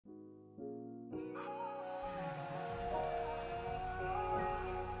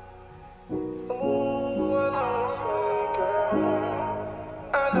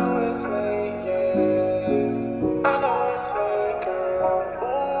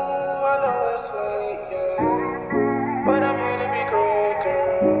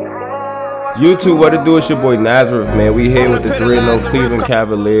YouTube, what it do? It's your boy Nazareth, man. We here with the 3-0 Cleveland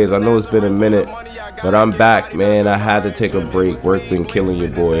Cavaliers. I know it's been a minute, but I'm back, man. I had to take a break. Work been killing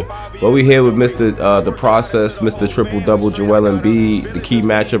your boy. But we here with Mr. The Process, Mr. Triple Double, Joel Embiid, the key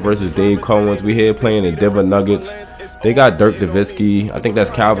matchup versus Dave Cowens. We here playing the Denver Nuggets. They got Dirk Nowitzki. I think that's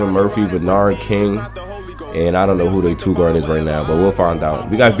Calvin Murphy, Bernard King, and I don't know who their two guard is right now, but we'll find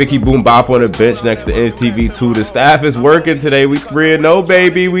out. We got Vicky Boom Bop on the bench next to NTV2. The staff is working today. We 3-0,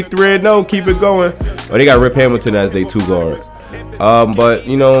 baby. We 3-0. Keep it going. Oh, they got Rip Hamilton as their two guard. But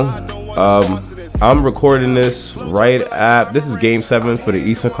you know, I'm recording this right at. This is Game 7 for the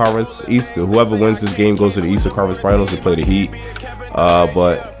Eastern Conference. Whoever wins this game goes to the Eastern Conference Finals to play the Heat.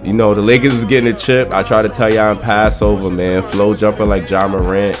 But you know, the Lakers is getting a chip. I try to tell y'all in Passover, man. Flo jumping like John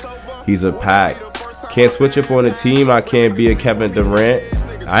Morant. He's a pack. Can't switch up on the team. I can't be a Kevin Durant.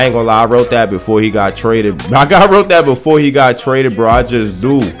 I ain't gonna lie, I wrote that before he got traded. I wrote that before he got traded, bro. I just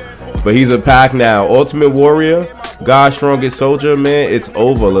do. But he's a pack now. Ultimate Warrior, God's strongest soldier, man. It's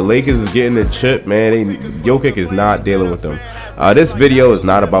over. The Lakers is getting the chip, man. Jokic is not dealing with them. This video is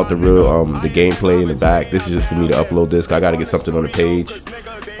not about the real the gameplay in the back. This is just for me to upload this. I gotta get something on the page.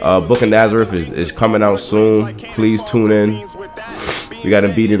 Book of Nazareth is coming out soon. Please tune in. We got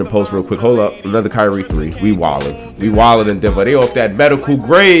Embiid in the post real quick. Hold up. Another Kyrie 3. We wildin'. We wildin' in Denver. They off that medical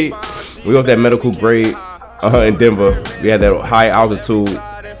grade. We off that medical grade in Denver. We had that high altitude.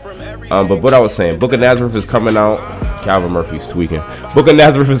 But what I was saying, Book of Nazareth is coming out. Calvin Murphy's tweaking. Book of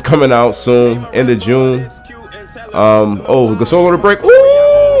Nazareth is coming out soon. End of June. Oh, Gasol on the break.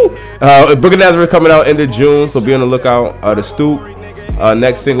 Ooh! Book of Nazareth coming out end of June. So be on the lookout. The Stoop.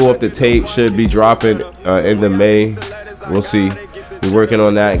 Next single off the tape should be dropping end of May. We'll see. We're working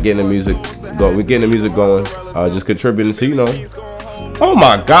on that, getting the music going. We're getting the music going, just contributing to, you know. Oh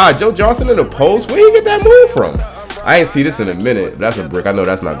my God, Joe Johnson in the post. Where you get that move from? I ain't see this in a minute. That's a brick. I know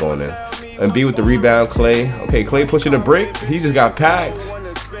that's not going in. And B with the rebound, Clay. Okay, Clay pushing the brick. He just got packed.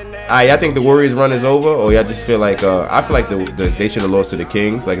 I think the Warriors run is over. Or I just feel like I feel like they should have lost to the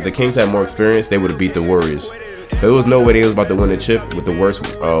Kings. Like if the Kings had more experience, they would have beat the Warriors. There was no way they was about to win the chip with the worst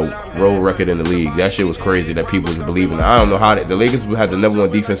road record in the league. That shit was crazy that people was believing. I don't know how the Lakers had the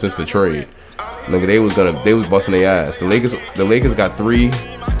 #1 defense since the trade. Nigga, they was busting their ass. The Lakers got 3.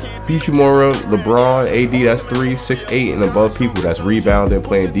 Pichumura, LeBron, AD. That's 3, 6, 8 and above people that's rebounding,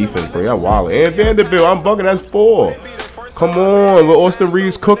 playing defense. Bro, y'all wild. And Vanderbilt, I'm bugging. That's 4. Come on, with Austin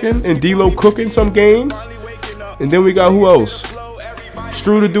Reeves cooking and D'Lo cooking some games. And then we got who else?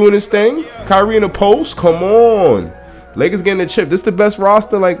 Struder doing his thing. Kyrie in the post. Come on. Lakers getting the chip. This is the best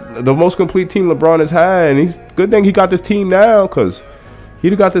roster, like the most complete team LeBron has had. And he's good thing he got this team now, because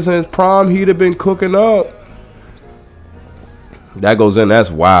he'd have got this in his prime. He'd have been cooking up. That goes in.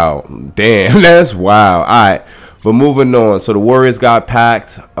 That's wild. Damn, that's wild. All right. But moving on. So the Warriors got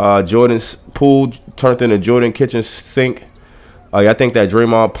packed. Jordan's pool turned into Jordan kitchen sink. I think that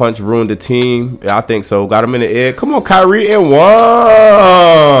Draymond punch ruined the team. Yeah, I think so. Got him in the air. Come on, Kyrie and 1.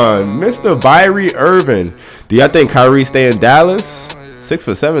 Mr. Kyrie Irving. Do y'all think Kyrie stay in Dallas? 6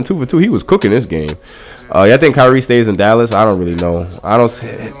 for 7, 2 for 2. He was cooking this game. Y'all think Kyrie stays in Dallas? I don't really know.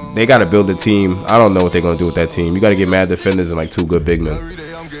 They got to build a team. I don't know what they're going to do with that team. You got to get mad defenders and like 2 good big men.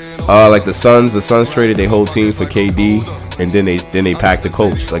 Like the Suns traded their whole team for KD, and then they packed the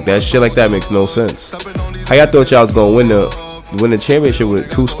coach. Like that shit like that makes no sense. How y'all thought y'all was going to win the championship with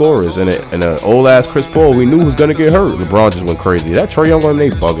 2 scorers and an old ass Chris Paul we knew was gonna get hurt? LeBron just went crazy. That Trae Young on they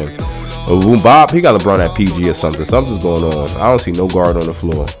bugging. Boom Bob, he got LeBron at PG or something. Something's going on. I don't see no guard on the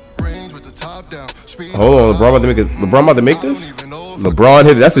floor. Hold on, LeBron about to make this? LeBron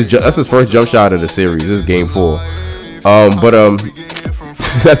hit it. That's his first jump shot of the series. This is game 4.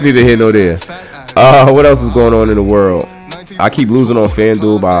 That's neither here nor there. What else is going on in the world? I keep losing on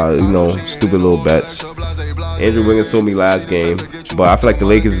FanDuel by, you know, stupid little bets. Andrew Wiggins sold me last game, but I feel like the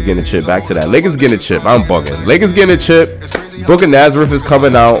Lakers is getting a chip. Back to that. Lakers getting a chip. I'm bugging. Lakers getting a chip. Book of Nazareth is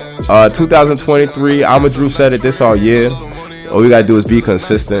coming out. 2023. Drew said it this all year. All we got to do is be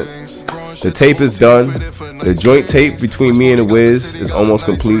consistent. The tape is done. The joint tape between me and the Wiz is almost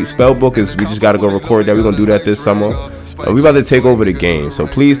complete. Spellbook is, we just got to go record that. We're going to do that this summer. We about to take over the game. So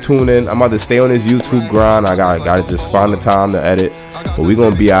please tune in. I'm about to stay on this YouTube grind. I got to just find the time to edit. But we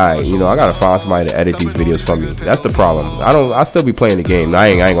gonna be alright. You know, I gotta find somebody to edit these videos for me. That's the problem. I still be playing the game. I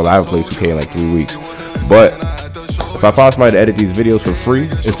ain't gonna lie, I haven't played 2K in like 3 weeks. But if I find somebody to edit these videos for free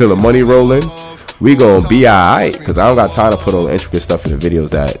until the money roll in, we gonna be alright. Cause I don't got time to put all the intricate stuff in the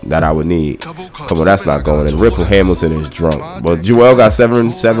videos that I would need. Come on, that's not going in. Ripple Hamilton is drunk. But Joel got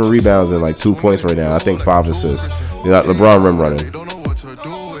seven rebounds and like 2 points right now. I think 5 assists. You got LeBron rim running.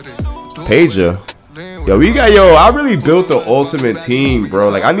 Pager. Yo, I really built the ultimate team, bro.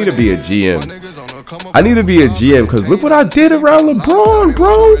 Like, I need to be a GM. I need to be a GM, because look what I did around LeBron,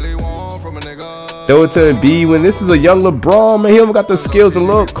 bro. Throw it to Embiid when this is a young LeBron, man. He don't got the skills, and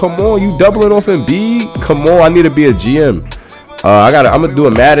look, come on, you doubling off Embiid? Come on, I need to be a GM. I'm gonna do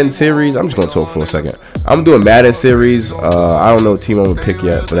a Madden series. I'm just gonna talk for a second. I'm gonna do a Madden series. I don't know what team I'm gonna pick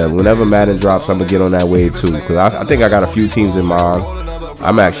yet, but whenever Madden drops, I'm gonna get on that wave too, because I think I got a few teams in mind.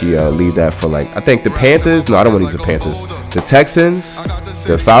 I'm actually leave that for, like, I think the Panthers. No, I don't want to use the Panthers. The Texans,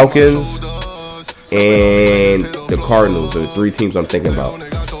 the Falcons, and the Cardinals are the 3 teams I'm thinking about.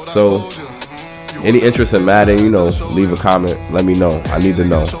 So, any interest in Madden, you know, leave a comment. Let me know. I need to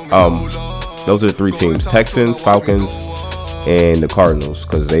know. Those are the 3 teams: Texans, Falcons, and the Cardinals,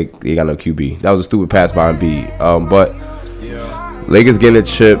 because they got no QB. That was a stupid pass by Embiid. But Lakers getting a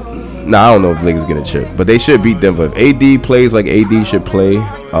chip. Nah, I don't know if Lakers getting a chip, but they should beat Denver. If AD plays like AD should play,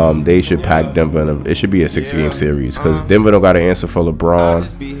 they should pack Denver, and it should be a 6-game series, because Denver don't got an answer for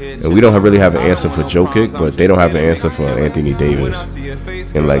LeBron, and we don't really have an answer for Jokic, but they don't have an answer for Anthony Davis.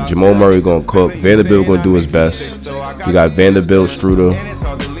 And like, Jamal Murray gonna cook, Vanderbilt gonna do his best. We got Vanderbilt, Struder,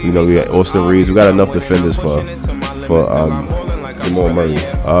 you know, we got Austin Reeves. We got enough defenders for Jamal Murray.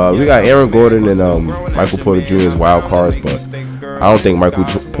 We got Aaron Gordon and Michael Porter Jr. as wild cards, but I don't think Michael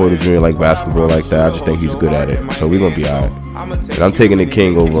Porter Jr. like basketball like that. I just think he's good at it, so we're gonna be alright. And I'm taking the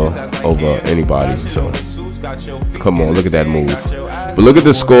King over anybody. So come on, look at that move. But look at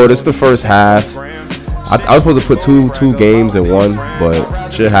the score. This is the first half. I was supposed to put two games in one, but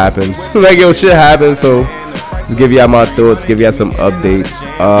shit happens. Like, yo, shit happens. So just give y'all my thoughts, give y'all some updates.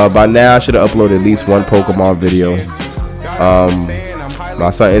 By now I should have uploaded at least 1 Pokemon video. My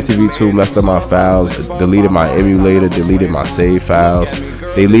son NTV2 messed up my files, deleted my emulator, deleted my save files.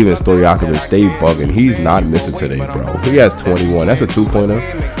 They leaving Stojakovic, they bugging. He's not missing today, bro. He has 21. That's a 2-pointer.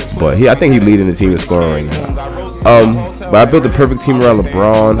 But I think he's leading the team in scoring right now. But I built the perfect team around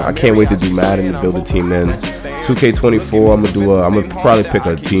LeBron. I can't wait to do Madden to build a team then. 2K24, I'm gonna probably pick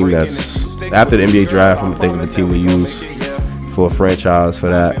a team that's after the NBA draft. I'm thinking the team we use for a franchise for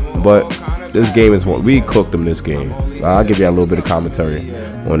that. But this game is what we cooked them this game. I'll give you a little bit of commentary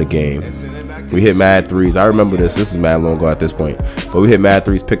on the game. We hit mad threes. I remember this. This is mad long ago at this point. But we hit mad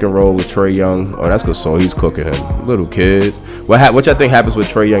threes, pick and roll with Trae Young. Oh, that's good. So he's cooking him. Little kid. What I think happens with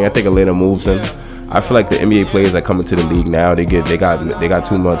Trae Young, I think Atlanta moves him. I feel like the NBA players that come into the league now, they got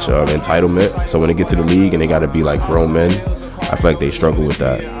too much entitlement. So when they get to the league and they got to be like grown men, I feel like they struggle with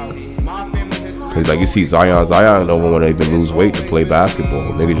that. Cause like you see Zion don't want to even lose weight to play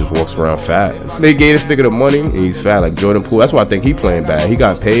basketball. Nigga just walks around fat. They gave this nigga the money and he's fat like Jordan Poole. That's why I think he playing bad. He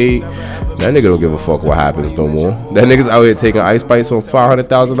got paid. That nigga don't give a fuck what happens no more. That nigga's out here taking ice bites on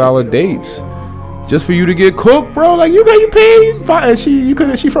 $500,000 dates just for you to get cooked, bro. Like you paid. And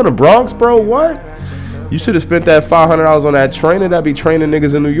she from the Bronx, bro. What? You should have spent that $500 on that trainer that be training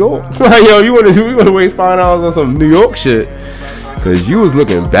niggas in New York. Like, yo, you want to waste $500 on some New York shit? Cause you was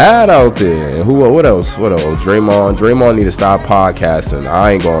looking bad out there. And what else? Draymond need to stop podcasting.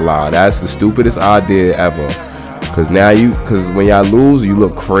 I ain't gonna lie, that's the stupidest idea ever. Cause when y'all lose, you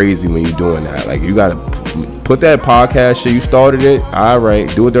look crazy when you doing that. Like, you gotta put that podcast shit. You started it, all right.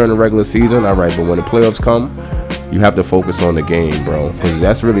 Do it during the regular season, all right. But when the playoffs come, you have to focus on the game, bro. Cause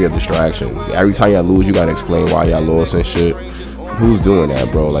that's really a distraction. Every time y'all lose, you gotta explain why y'all lost and shit. Who's doing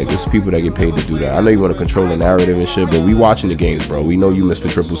that, bro? Like, there's people that get paid to do that. I know you want to control the narrative and shit, but we watching the games, bro. We know you missed the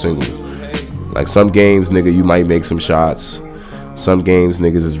triple single. Like, some games, nigga, you might make some shots. Some games,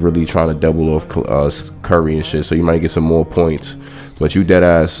 niggas is really trying to double off Curry and shit, so you might get some more points. But you dead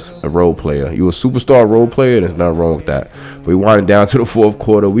ass a role player. You a superstar role player, there's nothing wrong with that. But we winding down to the 4th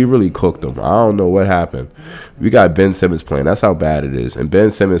quarter. We really cooked them. I don't know what happened. We got Ben Simmons playing. That's how bad it is. And Ben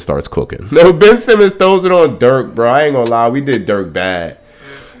Simmons starts cooking. No, Ben Simmons throws it on Dirk, bro. I ain't gonna lie. We did Dirk bad.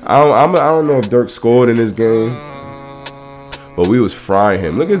 I don't know if Dirk scored in this game, but we was frying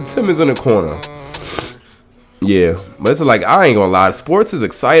him. Look at Simmons in the corner. Yeah, but it's like, I ain't gonna lie, sports is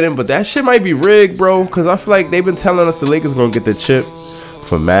exciting, but that shit might be rigged, bro, because I feel like they've been telling us the Lakers gonna get the chip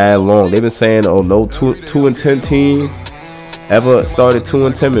for mad long. They've been saying, oh, no 2-10 team ever started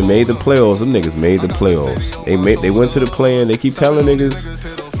 2-10 and made the playoffs. Them niggas made the playoffs. They went to the play-in. They keep telling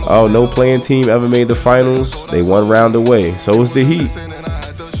niggas, oh, no playing team ever made the finals. They 1 round away. So was the Heat.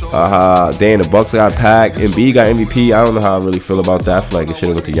 Damn, the Bucks got packed. Embiid got MVP. I don't know how I really feel about that. I feel like it should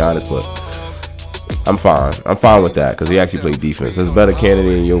have went to Giannis, but I'm fine. I'm fine with that because he actually played defense. It's a better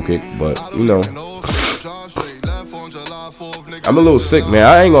candidate than Jokic, but, you know, I'm a little sick, man.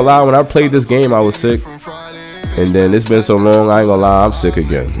 I ain't gonna lie. When I played this game, I was sick. And then it's been so long, I ain't gonna lie, I'm sick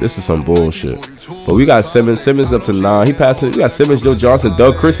again. This is some bullshit. But we got Simmons up to 9. He passing. We got Simmons, Joe Johnson,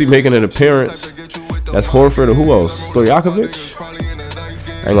 Doug Christie making an appearance. That's Horford, or who else? Stojakovic.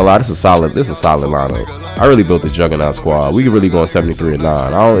 I ain't gonna lie, this is a solid lineup. I really built the Juggernaut squad. We could really go on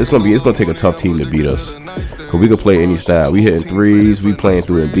 73-9. It's gonna take a tough team to beat us. Cause we could play any style. We hitting threes, we playing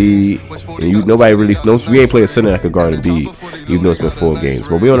through Embiid, and nobody really knows. We ain't play a center that could guard Embiid, even though it's been 4 games.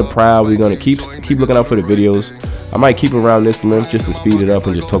 But we on the prowl. We're gonna keep looking out for the videos. I might keep around this length just to speed it up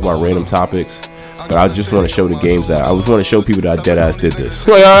and just talk about random topics. But I just want to show the games that I just want to show people that I dead ass did this.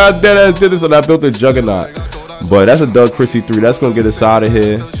 Like I dead ass did this, and I built a Juggernaut. But that's a Doug Christie 3. That's gonna get us out of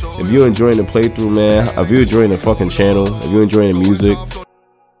here. If you're enjoying the playthrough, man, if you're enjoying the fucking channel, if you're enjoying the music,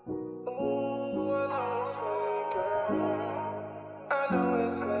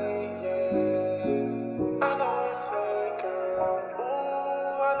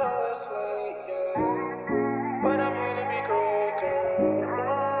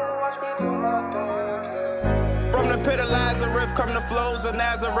 from the pit of Lazarus come the flows of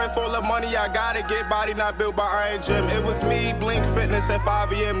Nazareth. All the money I gotta get, body not built by Iron Gym. It was me, Blink Fitness at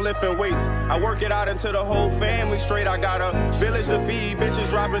 5 AM lifting weights. I work it out until the whole family straight. I got a village to feed, bitches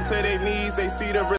dropping to their knees. They see the